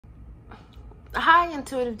Hi,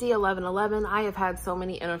 Intuitive D1111. I have had so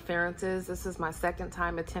many interferences. This is my second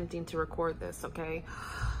time attempting to record this, okay?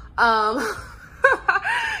 So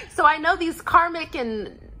I know these karmic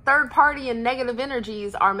and third party and negative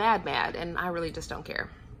energies are mad, and I really just don't care.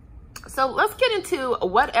 So let's get into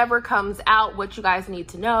whatever comes out, what you guys need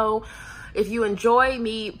to know. If you enjoy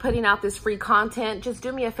me putting out this free content, just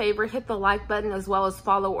do me a favor, hit the like button as well as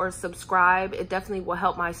follow or subscribe. It definitely will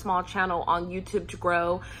help my small channel on YouTube to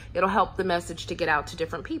grow. It'll help the message to get out to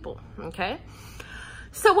different people, okay?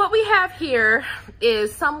 So what we have here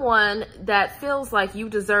is someone that feels like you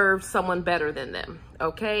deserve someone better than them,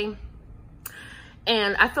 okay?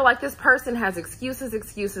 And I feel like this person has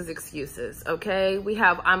excuses, okay? We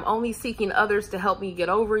have, I'm only seeking others to help me get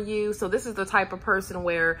over you. So this is the type of person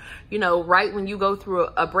where, you know, right when you go through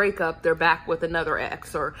a breakup, they're back with another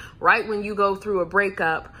ex. Or right when you go through a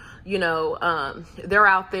breakup, you know, they're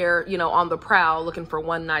out there, you know, on the prowl looking for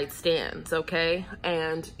one night stands, okay?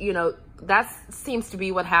 And, you know, that seems to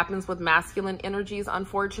be what happens with masculine energies,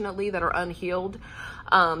 unfortunately, that are unhealed.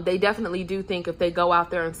 They definitely do think if they go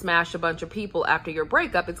out there and smash a bunch of people after your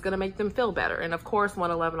breakup, it's going to make them feel better. And of course,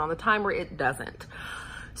 111 on the timer, it doesn't.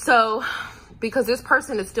 So, because this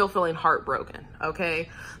person is still feeling heartbroken, okay?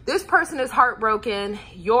 This person is heartbroken.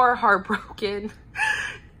 You're heartbroken.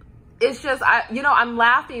 It's just, I'm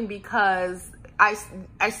laughing because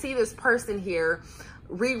I see this person here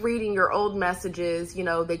rereading your old messages. You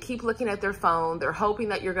know, they keep looking at their phone. They're hoping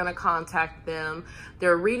that you're going to contact them.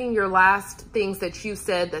 They're reading your last things that you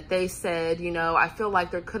said that they said. You know, I feel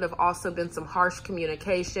like there could have also been some harsh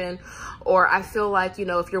communication, or I feel like, you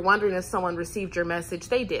know, if you're wondering if someone received your message,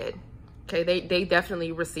 they did. Okay, they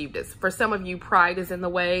definitely received it. For some of you, pride is in the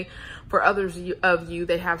way. For others of you,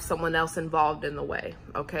 they have someone else involved in the way.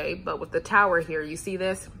 Okay, but with the tower here, you see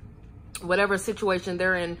this? Whatever situation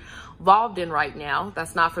they're involved in right now,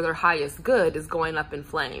 that's not for their highest good, is going up in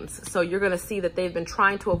flames. So you're going to see that they've been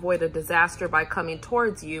trying to avoid a disaster by coming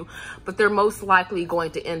towards you, but they're most likely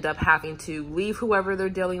going to end up having to leave whoever they're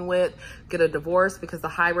dealing with, get a divorce, because the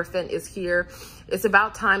Hierophant is here. It's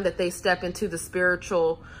about time that they step into the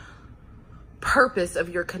spiritual purpose of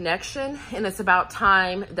your connection, and it's about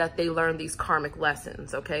time that they learn these karmic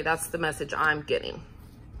lessons, okay? That's the message I'm getting.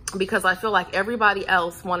 Because I feel like everybody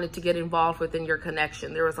else wanted to get involved within your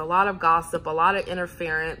connection. There was a lot of gossip, a lot of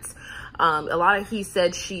interference, a lot of he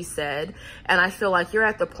said, she said. And I feel like you're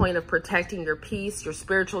at the point of protecting your peace. Your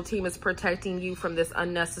spiritual team is protecting you from this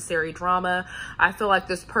unnecessary drama. I feel like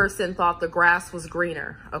this person thought the grass was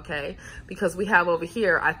greener, okay? Because we have over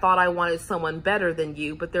here, I thought I wanted someone better than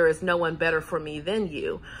you, but there is no one better for me than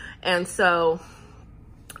you. And so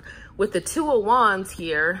with the Two of Wands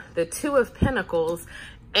here, the Two of Pentacles,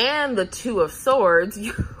 and the Two of Swords,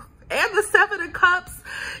 and the Seven of Cups.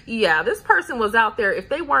 Yeah, this person was out there. If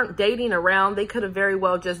they weren't dating around, they could have very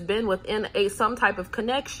well just been within some type of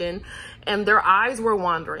connection, and their eyes were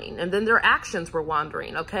wandering, and then their actions were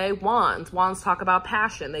wandering, okay? Wands talk about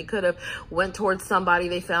passion. They could have went towards somebody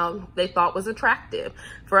they thought was attractive.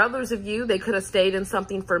 For others of you, they could have stayed in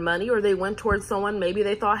something for money, or they went towards someone maybe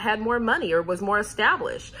they thought had more money or was more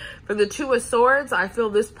established. For the Two of Swords, I feel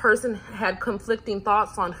this person had conflicting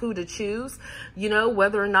thoughts on who to choose, you know,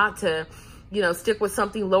 whether or not to, you know, stick with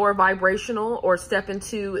something lower vibrational or step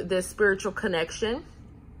into this spiritual connection.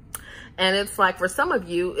 And it's like, for some of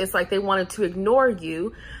you, it's like they wanted to ignore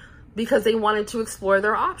you because they wanted to explore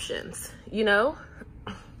their options, you know?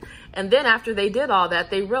 And then after they did all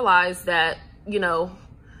that, they realized that, you know,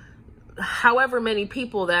 however many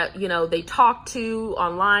people that, you know, they talked to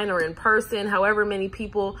online or in person, however many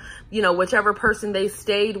people, you know, whichever person they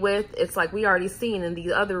stayed with, it's like we already seen in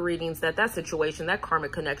the other readings that situation, that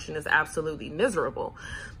karmic connection is absolutely miserable.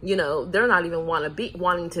 You know, they're not even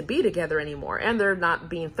wanting to be together anymore, and they're not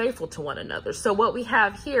being faithful to one another. So what we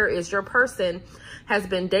have here is your person has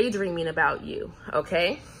been daydreaming about you,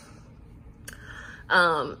 okay?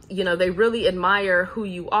 You know, they really admire who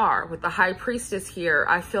you are. With the High Priestess here,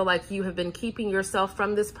 I feel like you have been keeping yourself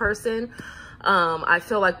from this person. I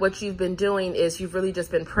feel like what you've been doing is you've really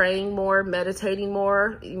just been praying more, meditating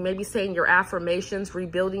more, maybe saying your affirmations,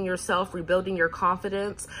 rebuilding yourself, rebuilding your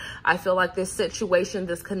confidence. I feel like this situation,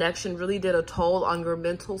 this connection really did a toll on your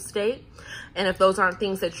mental state. And if those aren't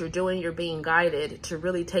things that you're doing, you're being guided to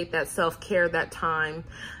really take that self-care, that time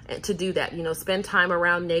to do that. You know, spend time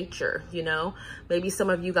around nature, you know, maybe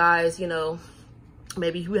some of you guys, you know,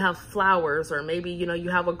 maybe you have flowers, or maybe, you know, you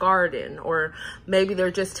have a garden, or maybe they're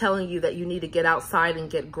just telling you that you need to get outside and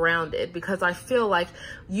get grounded. Because I feel like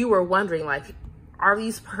you were wondering, like,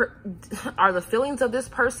 are the feelings of this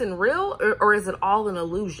person real, or is it all an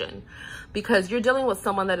illusion? Because you're dealing with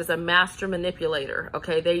someone that is a master manipulator,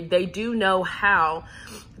 okay? They do know how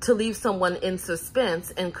to leave someone in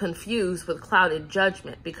suspense and confused with clouded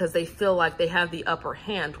judgment, because they feel like they have the upper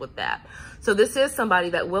hand with that. So this is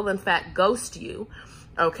somebody that will in fact ghost you,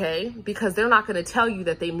 okay? Because they're not going to tell you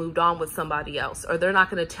that they moved on with somebody else, or they're not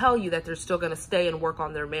going to tell you that they're still going to stay and work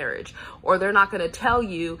on their marriage, or they're not going to tell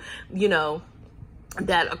you, you know,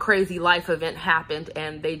 that a crazy life event happened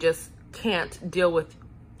and they just can't deal with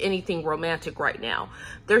anything romantic right now.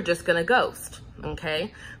 They're just going to ghost,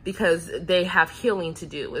 okay? Because they have healing to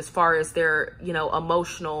do as far as their, you know,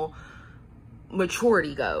 emotional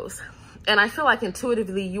maturity goes. And I feel like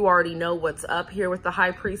intuitively you already know what's up here with the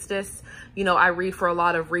High Priestess. You know, I read for a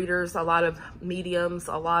lot of readers, a lot of mediums,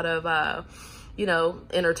 a lot of, you know,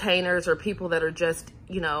 entertainers, or people that are just,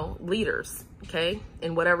 you know, leaders, okay,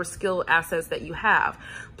 in whatever skill assets that you have.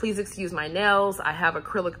 Please excuse my nails. I have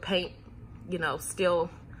acrylic paint, you know, still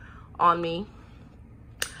on me.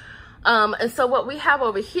 And so what we have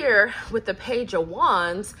over here with the Page of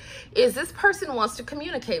Wands is this person wants to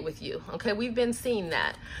communicate with you, okay? We've been seeing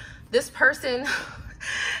that. This person,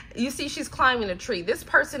 you see she's climbing a tree. This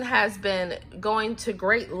person has been going to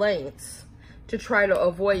great lengths to try to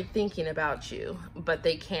avoid thinking about you, but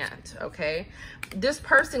they can't, okay? This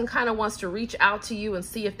person kind of wants to reach out to you and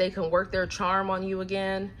see if they can work their charm on you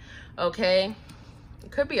again, okay?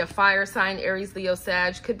 It could be a fire sign, Aries, Leo,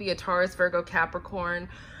 Sag. Could be a Taurus, Virgo, Capricorn,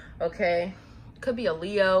 okay? Could be a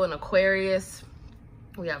Leo, an Aquarius.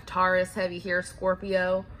 We have Taurus heavy here,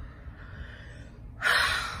 Scorpio.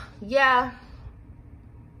 Yeah,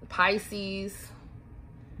 Pisces.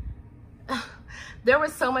 There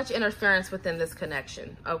was so much interference within this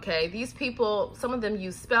connection, okay? These people, some of them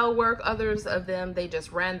use spell work. Others of them, they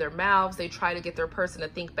just ran their mouths. They try to get their person to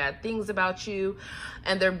think bad things about you.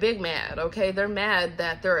 And they're big mad, okay? They're mad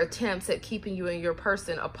that their attempts at keeping you and your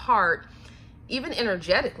person apart, even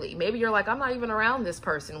energetically. Maybe you're like, I'm not even around this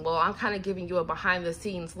person. Well, I'm kind of giving you a behind the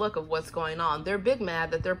scenes look of what's going on. They're big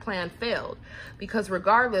mad that their plan failed, because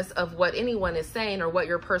regardless of what anyone is saying or what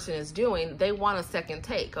your person is doing, they want a second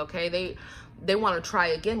take, okay? They want to try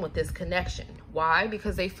again with this connection. Why?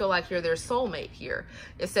 Because they feel like you're their soulmate here.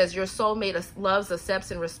 It says your soulmate loves,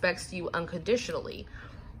 accepts, and respects you unconditionally.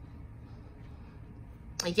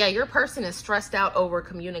 Yeah, your person is stressed out over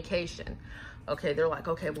communication. Okay, they're like,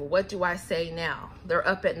 okay, well, what do I say now? They're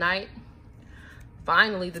up at night.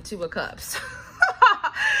 Finally, the Two of Cups.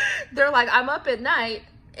 They're like, I'm up at night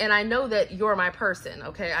and I know that you're my person,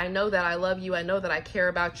 okay? I know that I love you. I know that I care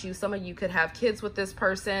about you. Some of you could have kids with this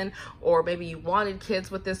person, or maybe you wanted kids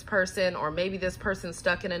with this person, or maybe this person's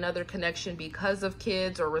stuck in another connection because of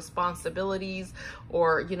kids or responsibilities,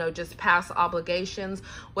 or, you know, just past obligations.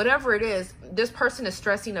 Whatever it is, this person is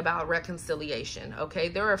stressing about reconciliation, okay?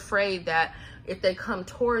 They're afraid that if they come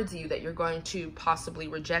towards you that you're going to possibly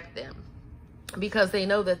reject them, because they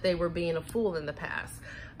know that they were being a fool in the past.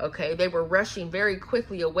 Okay, they were rushing very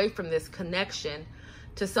quickly away from this connection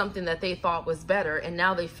to something that they thought was better, and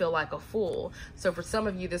now they feel like a fool. So for some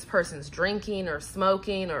of you, this person's drinking or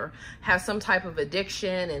smoking or has some type of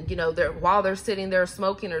addiction, and you know, while they're sitting there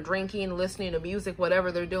smoking or drinking, listening to music,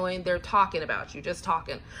 whatever they're doing, they're talking about you, just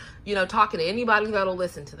talking, you know, talking to anybody that'll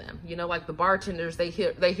listen to them. You know, like the bartenders, they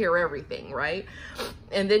hear everything, right?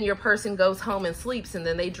 And then your person goes home and sleeps, and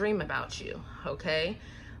then they dream about you, okay?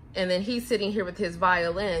 And then he's sitting here with his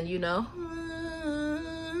violin, you know,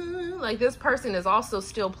 like this person is also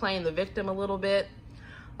still playing the victim a little bit.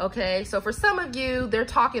 Okay, so for some of you, they're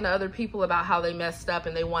talking to other people about how they messed up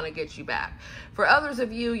and they want to get you back. For others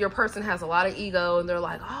of you, your person has a lot of ego and they're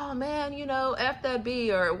like, oh man, you know, F that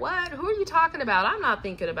B, or what? Who are you talking about? I'm not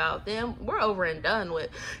thinking about them. We're over and done with.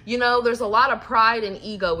 You know, there's a lot of pride and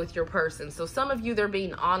ego with your person. So some of you, they're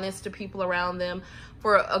being honest to people around them.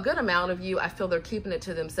 For a good amount of you, I feel they're keeping it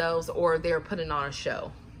to themselves, or they're putting on a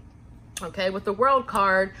show. Okay, with the World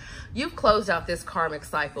card, you've closed out this karmic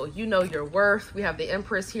cycle. You know your worth. We have the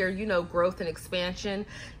Empress here. You know growth and expansion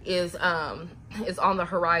is on the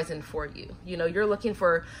horizon for you. You know, you're looking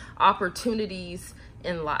for opportunities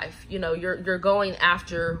in life. You know, you're going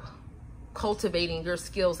after cultivating your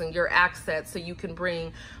skills and your assets so you can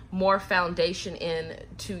bring more foundation in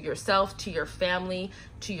to yourself, to your family,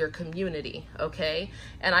 to your community, okay?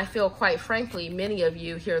 And I feel, quite frankly, many of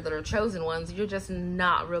you here that are chosen ones, you're just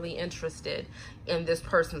not really interested in this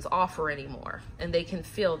person's offer anymore, and they can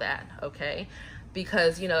feel that, okay?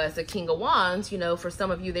 Because, you know, as the King of Wands, you know, for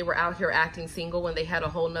some of you, they were out here acting single when they had a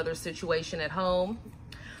whole nother situation at home.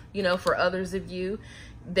 You know, for others of you,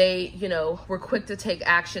 they, you know, were quick to take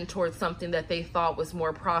action towards something that they thought was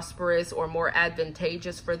more prosperous or more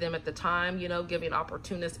advantageous for them at the time, you know, giving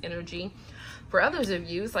opportunist energy. For others of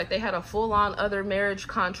you, it's like they had a full-on other marriage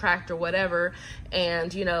contract or whatever,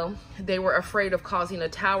 and, you know, they were afraid of causing a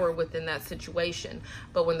tower within that situation.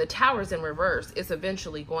 But when the tower's in reverse, it's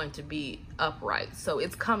eventually going to be upright. So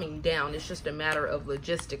it's coming down. It's just a matter of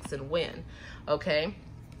logistics and when, okay?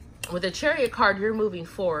 With the Chariot card, you're moving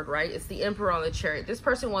forward, right? It's the Emperor on the Chariot. This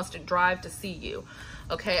person wants to drive to see you.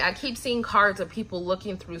 Okay, I keep seeing cards of people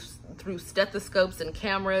looking through stethoscopes and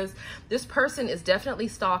cameras. This person is definitely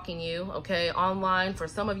stalking you, okay, online, for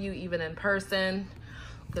some of you even in person.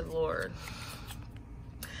 Good Lord.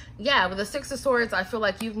 Yeah, with the Six of Swords, I feel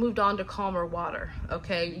like you've moved on to calmer water,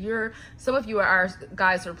 okay? Some of you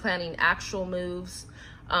guys are planning actual moves.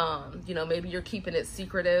 You know, maybe you're keeping it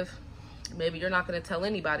secretive. Maybe you're not going to tell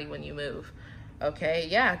anybody when you move. Okay,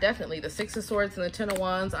 yeah, definitely. The Six of Swords and the Ten of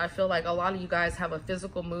Wands, I feel like a lot of you guys have a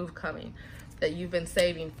physical move coming that you've been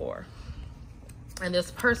saving for. And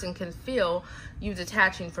this person can feel you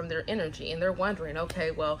detaching from their energy. And they're wondering,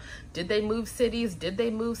 okay, well, did they move cities? Did they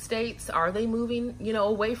move states? Are they moving, you know,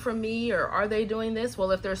 away from me? Or are they doing this?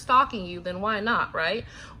 Well, if they're stalking you, then why not, right?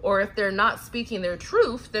 Or if they're not speaking their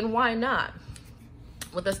truth, then why not?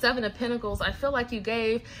 With the Seven of Pentacles, I feel like you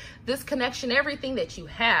gave this connection everything that you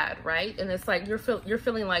had, right? And it's like you're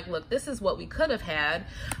feeling like, look, this is what we could have had.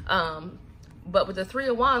 But with the Three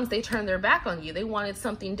of Wands, they turned their back on you. They wanted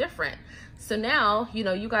something different. So now, you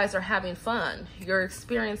know, you guys are having fun. You're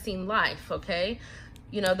experiencing life, okay?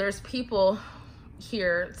 You know, there's people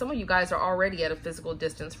here, some of you guys are already at a physical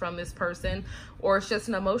distance from this person, or it's just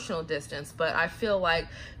an emotional distance. But I feel like,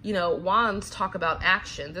 you know, Wands talk about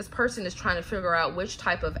action. This person is trying to figure out which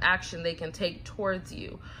type of action they can take towards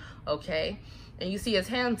you, okay? And you see his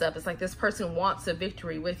hands up. It's like this person wants a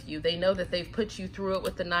victory with you. They know that they've put you through it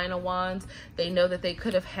with the Nine of Wands. They know that they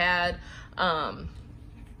could have had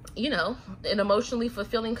you know, an emotionally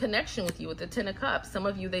fulfilling connection with you with the Ten of Cups. Some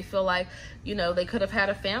of you, they feel like, you know, they could have had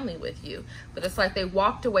a family with you, but it's like they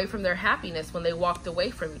walked away from their happiness when they walked away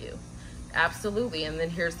from you. Absolutely. And then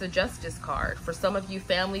here's the Justice card. For some of you,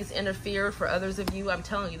 families interfered. For others of you, I'm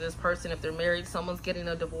telling you, this person, if they're married, someone's getting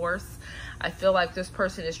a divorce. I feel like this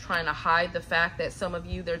person is trying to hide the fact that some of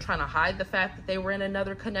you, they're trying to hide the fact that they were in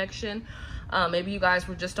another connection. Maybe you guys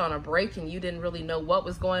were just on a break and you didn't really know what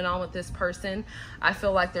was going on with this person. I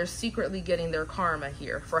feel like they're secretly getting their karma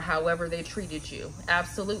here for however they treated you.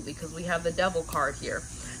 Absolutely, because we have the Devil card here.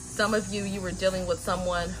 Some of you, you were dealing with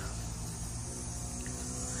someone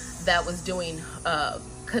that was doing,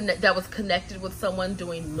 that was connected with someone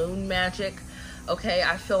doing moon magic. Okay,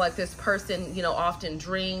 I feel like this person, you know, often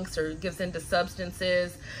drinks or gives into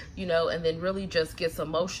substances, you know, and then really just gets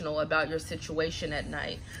emotional about your situation at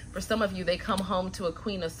night. For some of you, they come home to a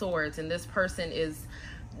Queen of Swords and this person is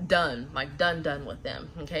done, like done with them.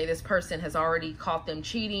 Okay, this person has already caught them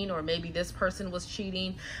cheating, or maybe this person was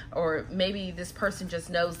cheating, or maybe this person just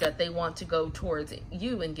knows that they want to go towards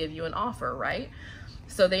you and give you an offer, right?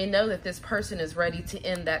 So they know that this person is ready to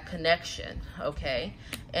end that connection, okay?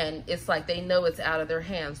 And it's like they know it's out of their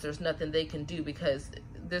hands. There's nothing they can do because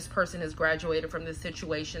this person has graduated from this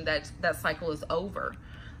situation. That cycle is over,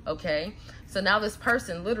 okay? So now this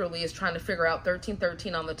person literally is trying to figure out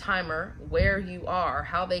 1313 on the timer, where you are,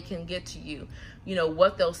 how they can get to you, you know,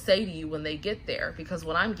 what they'll say to you when they get there. Because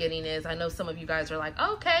what I'm getting is, I know some of you guys are like,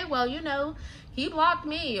 okay, well, you know, he blocked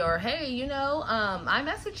me, or hey, you know, I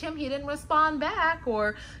messaged him, he didn't respond back,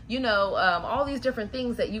 or, you know, all these different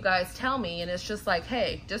things that you guys tell me. And it's just like,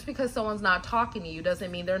 hey, just because someone's not talking to you doesn't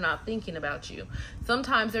mean they're not thinking about you.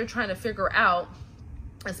 Sometimes they're trying to figure out,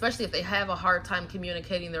 especially if they have a hard time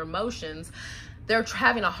communicating their emotions, they're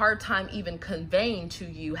having a hard time even conveying to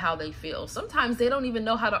you how they feel. Sometimes they don't even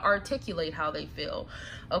know how to articulate how they feel.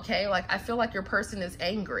 Okay, like I feel like your person is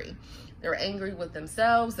angry. They're angry with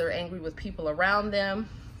themselves, they're angry with people around them,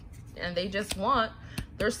 and they just want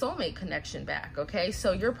their soulmate connection back, okay?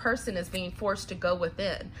 So your person is being forced to go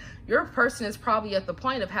within. Your person is probably at the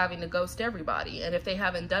point of having to ghost everybody, and if they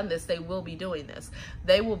haven't done this, they will be doing this.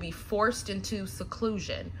 They will be forced into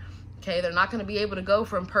seclusion, okay? They're not going to be able to go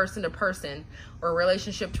from person to person or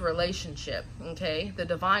relationship to relationship, okay? The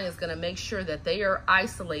divine is going to make sure that they are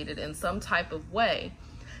isolated in some type of way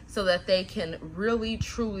so that they can really,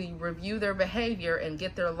 truly review their behavior and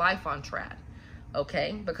get their life on track,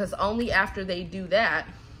 okay? Because only after they do that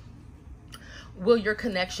will your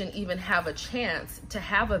connection even have a chance to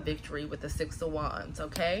have a victory with the Six of Wands,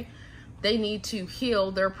 okay? they need to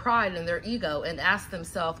heal their pride and their ego and ask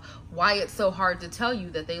themselves why it's so hard to tell you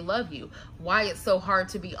that they love you, why it's so hard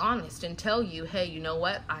to be honest and tell you, hey, you know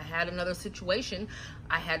what, I had another situation,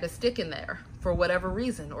 I had to stick in there for whatever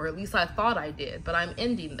reason, or at least I thought I did, but I'm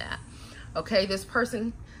ending that. Okay, this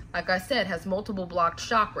person, like I said, has multiple blocked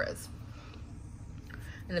chakras.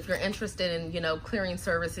 And if you're interested in, you know, clearing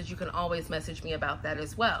services, you can always message me about that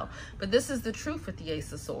as well. But this is the truth with the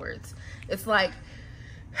Ace of Swords. It's like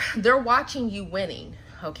they're watching you winning,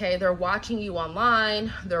 okay? They're watching you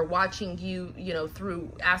online. They're watching you, you know,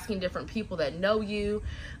 through asking different people that know you,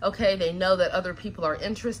 okay? They know that other people are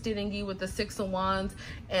interested in you with the Six of Wands,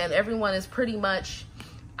 and everyone is pretty much,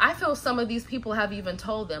 I feel some of these people have even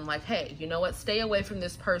told them, like, hey, you know what, stay away from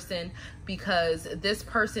this person because this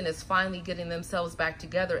person is finally getting themselves back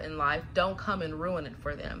together in life. Don't come and ruin it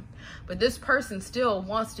for them. But this person still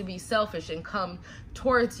wants to be selfish and come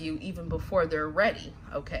towards you even before they're ready,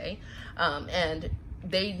 okay? And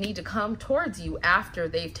they need to come towards you after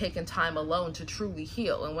they've taken time alone to truly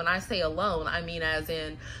heal. And when I say alone, I mean as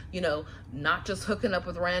in, you know, not just hooking up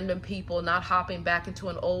with random people, not hopping back into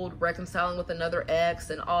an old, reconciling with another ex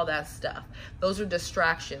and all that stuff. Those are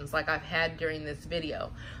distractions like I've had during this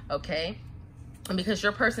video, okay? And because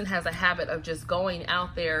your person has a habit of just going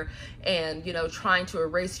out there and, you know, trying to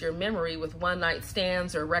erase your memory with one night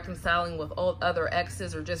stands or reconciling with other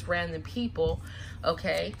exes or just random people,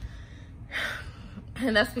 okay?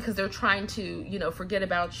 And that's because they're trying to, you know, forget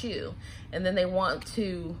about you. And then they want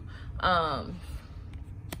to,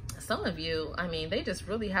 some of you, I mean, they just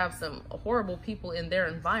really have some horrible people in their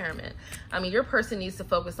environment. I mean, your person needs to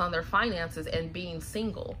focus on their finances and being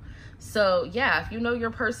single. So yeah, if you know your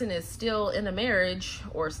person is still in a marriage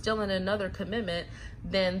or still in another commitment,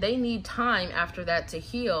 then they need time after that to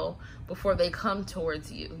heal before they come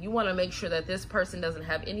towards you. You want to make sure that this person doesn't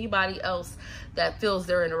have anybody else that feels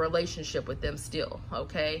they're in a relationship with them still,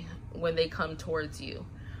 okay, when they come towards you,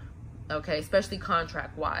 okay, especially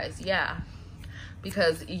contract wise. Yeah,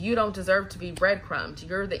 because you don't deserve to be breadcrumbed.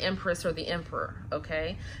 You're the empress or the emperor,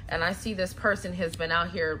 okay? And I see this person has been out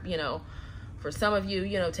here, you know, for some of you,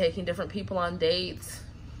 you know, taking different people on dates,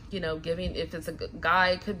 you know, giving, if it's a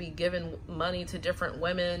guy, could be giving money to different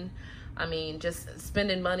women. I mean, just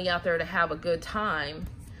spending money out there to have a good time,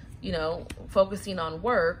 you know, focusing on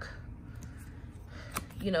work,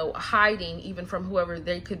 you know, hiding even from whoever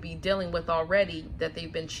they could be dealing with already that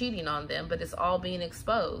they've been cheating on them, but it's all being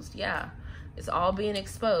exposed. Yeah, it's all being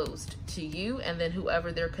exposed to you and then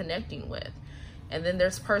whoever they're connecting with. And then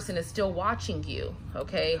this person is still watching you,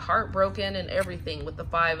 okay, heartbroken and everything with the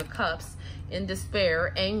Five of Cups, in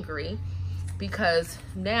despair, angry, because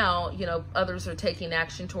now, you know, others are taking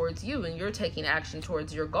action towards you and you're taking action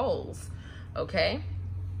towards your goals, okay?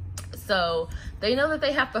 So they know that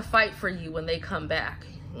they have to fight for you when they come back,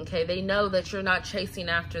 okay? They know that you're not chasing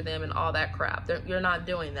after them and all that crap. You're not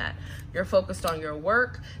doing that. You're focused on your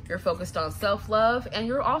work, you're focused on self-love, and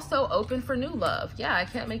you're also open for new love. Yeah, I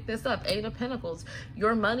can't make this up. Eight of Pentacles.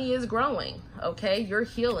 Your money is growing, okay? You're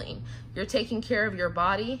healing. You're taking care of your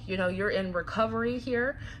body. You know, you're in recovery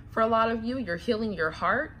here for a lot of you. You're healing your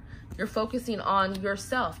heart. You're focusing on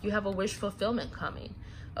yourself. You have a wish fulfillment coming,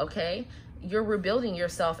 okay? You're rebuilding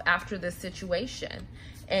yourself after this situation.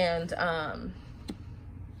 And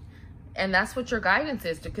that's what your guidance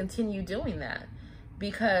is, to continue doing that.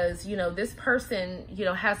 Because, you know, this person, you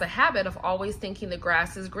know, has a habit of always thinking the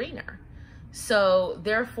grass is greener. So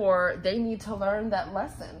therefore, they need to learn that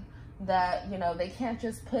lesson that, you know, they can't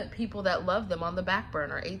just put people that love them on the back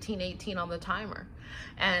burner. 1818 on the timer.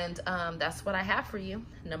 And that's what I have for you.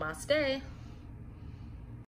 Namaste.